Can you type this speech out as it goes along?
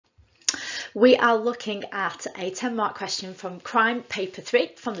We are looking at a 10-mark question from Crime Paper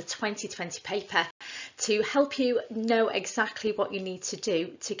 3 from the 2020 paper to help you know exactly what you need to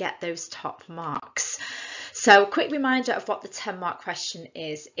do to get those top marks. So, quick reminder of what the 10-mark question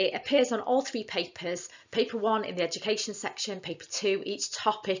is. It appears on all three papers. Paper 1 in the education section, paper 2, each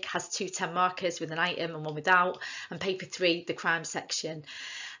topic has two 10-markers with an item and one without, and paper 3, the crime section.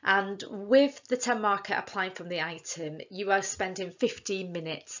 And with the 10-marker applying from the item, you are spending 15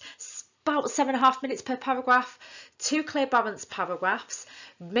 minutes, about 7.5 minutes per paragraph, 2 clear balanced paragraphs.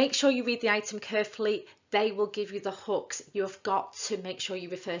 Make sure you read the item carefully. They will give you the hooks. You have got to make sure you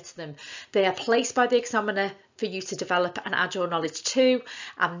refer to them. They are placed by the examiner for you to develop and add your knowledge to,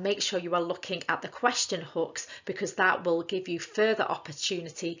 and make sure you are looking at the question hooks, because that will give you further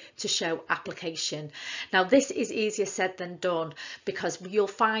opportunity to show application. Now, this is easier said than done, because you'll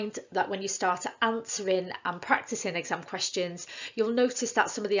find that when you start answering and practicing exam questions, you'll notice that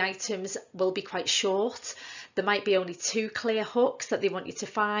some of the items will be quite short. There might be only 2 clear hooks that they want you to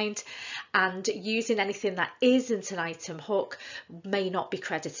find, and using anything that isn't an item hook may not be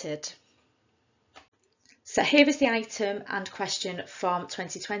credited. So here is the item and question from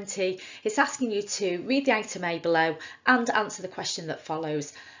 2020. It's asking you to read the item A below and answer the question that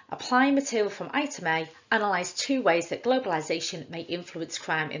follows. Applying material from item A, analyse 2 ways that globalisation may influence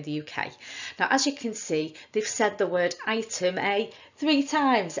crime in the UK. Now, as you can see, they've said the word item A 3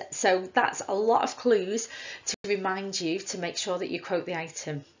 times. So that's a lot of clues to remind you to make sure that you quote the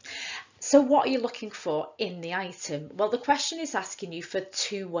item. So what are you looking for in the item? Well, the question is asking you for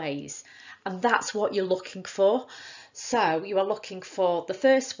 2 ways, and that's what you're looking for. So you are looking for the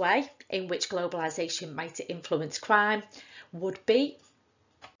first way in which globalisation might influence crime would be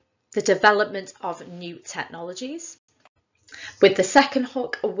the development of new technologies, with the second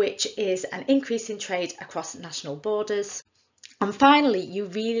hook, which is an increase in trade across national borders. And finally, you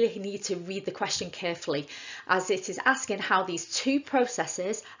really need to read the question carefully, as it is asking how these 2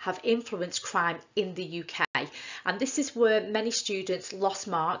 processes have influenced crime in the UK. And this is where many students lost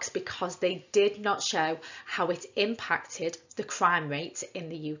marks, because they did not show how it impacted the crime rate in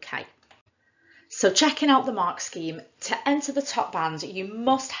the UK. So, checking out the mark scheme, to enter the top band, you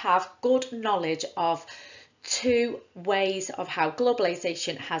must have good knowledge of 2 ways of how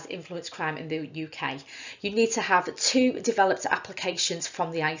globalisation has influenced crime in the UK. You need to have 2 developed applications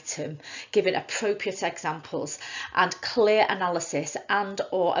from the item, giving appropriate examples and clear analysis and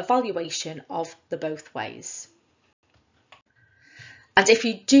or evaluation of the both ways. And if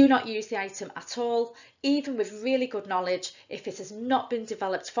you do not use the item at all, even with really good knowledge, if it has not been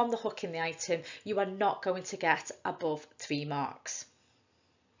developed from the hook in the item, you are not going to get above 3 marks.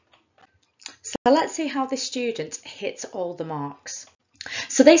 So let's see how this student hits all the marks.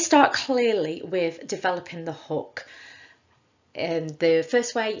 So they start clearly with developing the hook. The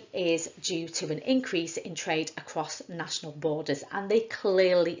first way is due to an increase in trade across national borders, and they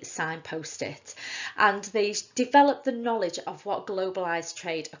clearly signpost it. And they develop the knowledge of what globalised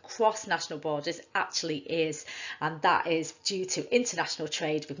trade across national borders actually is, and that is due to international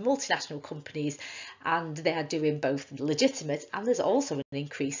trade with multinational companies, and they are doing both legitimate, and there's also an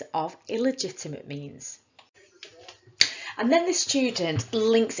increase of illegitimate means. And then the student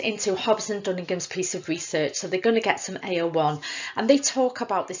links into Hobbs and Dunningham's piece of research, so they're going to get some AO1, and they talk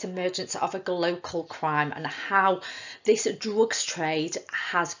about this emergence of a local crime and how this drugs trade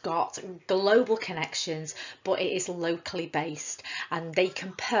has got global connections, but it is locally based. And they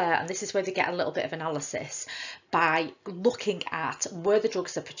compare, and this is where they get a little bit of analysis, by looking at where the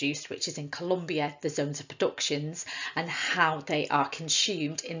drugs are produced, which is in Colombia, the zones of productions, and how they are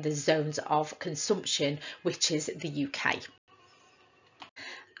consumed in the zones of consumption, which is the UK.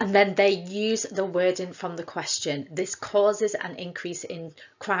 And then they use the wording from the question. This causes an increase in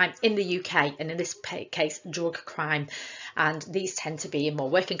crime in the UK, and in this case, drug crime. And these tend to be in more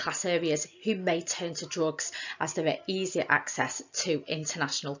working class areas who may turn to drugs as there are easier access to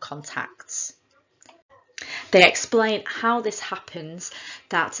international contacts. They explain how this happens,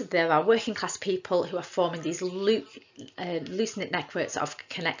 that there are working class people who are forming these loose-knit networks of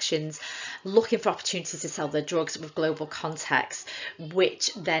connections, looking for opportunities to sell their drugs with global context,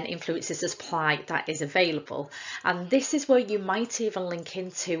 which then influences the supply that is available. And this is where you might even link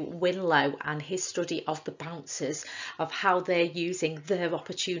into Winlow and his study of the bouncers, of how they're using their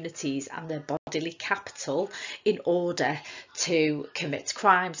opportunities and their bodily capital in order to commit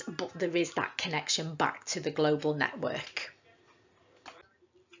crimes, but there is that connection back to the global network.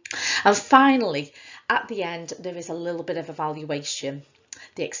 And finally, at the end, there is a little bit of evaluation.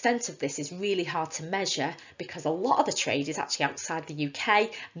 The extent of this is really hard to measure because a lot of the trade is actually outside the UK,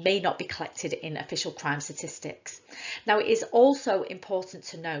 may not be collected in official crime statistics. Now, it is also important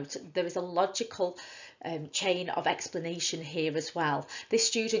to note there is a logical chain of explanation here as well. This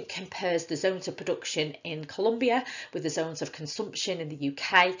student compares the zones of production in Colombia with the zones of consumption in the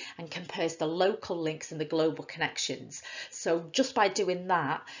UK and compares the local links and the global connections. So just by doing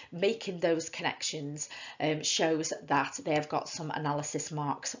that, making those connections shows that they have got some analysis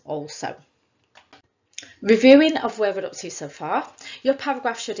marks also. Reviewing of where we're up to so far, your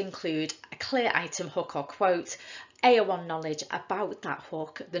paragraph should include a clear item, hook or quote, AO1 knowledge about that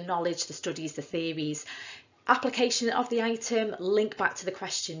hook, the knowledge, the studies, the theories, application of the item, link back to the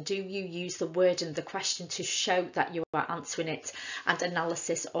question. Do you use the word in the question to show that you are answering it, and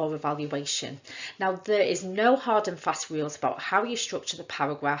analysis or evaluation. Now, there is no hard and fast rules about how you structure the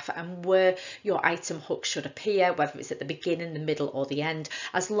paragraph and where your item hook should appear, whether it's at the beginning, the middle or the end.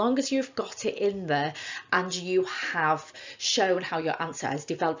 As long as you've got it in there and you have shown how your answer has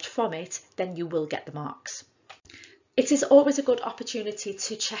developed from it, then you will get the marks. It is always a good opportunity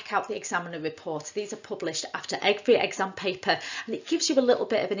to check out the examiner report. These are published after every exam paper, and it gives you a little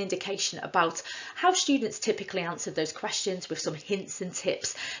bit of an indication about how students typically answer those questions, with some hints and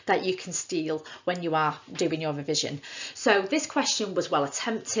tips that you can steal when you are doing your revision. So this question was well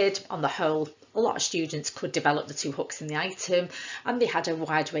attempted. On the whole, a lot of students could develop the two hooks in the item, and they had a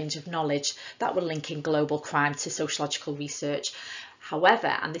wide range of knowledge that were linking global crime to sociological research. However,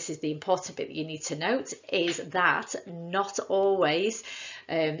 and this is the important bit that you need to note, is that not always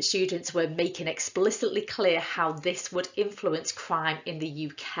students were making explicitly clear how this would influence crime in the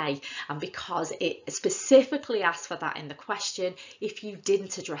UK. And because it specifically asked for that in the question, if you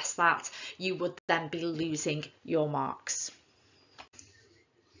didn't address that, you would then be losing your marks.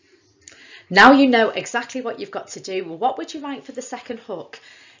 Now you know exactly what you've got to do. Well, what would you write for the second hook?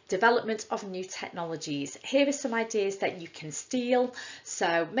 Development of new technologies. Here are some ideas that you can steal,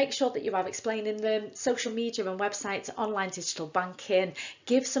 so make sure that you are explaining them. Social media and websites, online digital banking.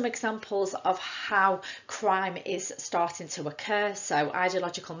 Give some examples of how crime is starting to occur, so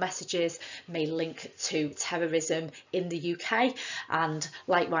ideological messages may link to terrorism in the UK, and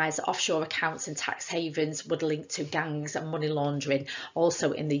likewise offshore accounts and tax havens would link to gangs and money laundering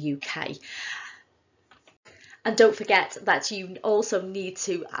also in the UK. And don't forget that you also need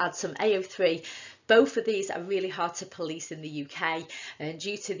to add some AO3. Both of these are really hard to police in the UK, and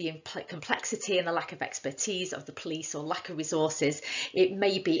due to the complexity and the lack of expertise of the police or lack of resources, it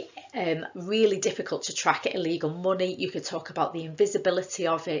may be really difficult to track illegal money. You could talk about the invisibility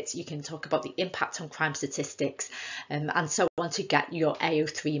of it, you can talk about the impact on crime statistics, and so on to get your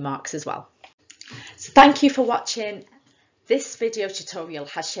AO3 marks as well. So thank you for watching. This video tutorial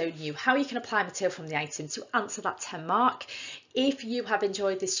has shown you how you can apply material from the item to answer that 10 mark. If you have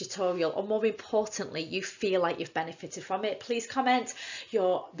enjoyed this tutorial, or more importantly, you feel like you've benefited from it, please comment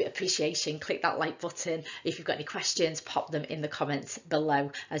your appreciation, click that like button. If you've got any questions, pop them in the comments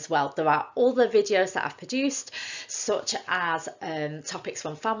below as well. There are other videos that I've produced, such as topics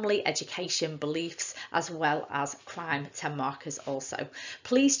from family, education, beliefs, as well as crime 10 markers also.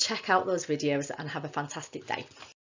 Please check out those videos and have a fantastic day.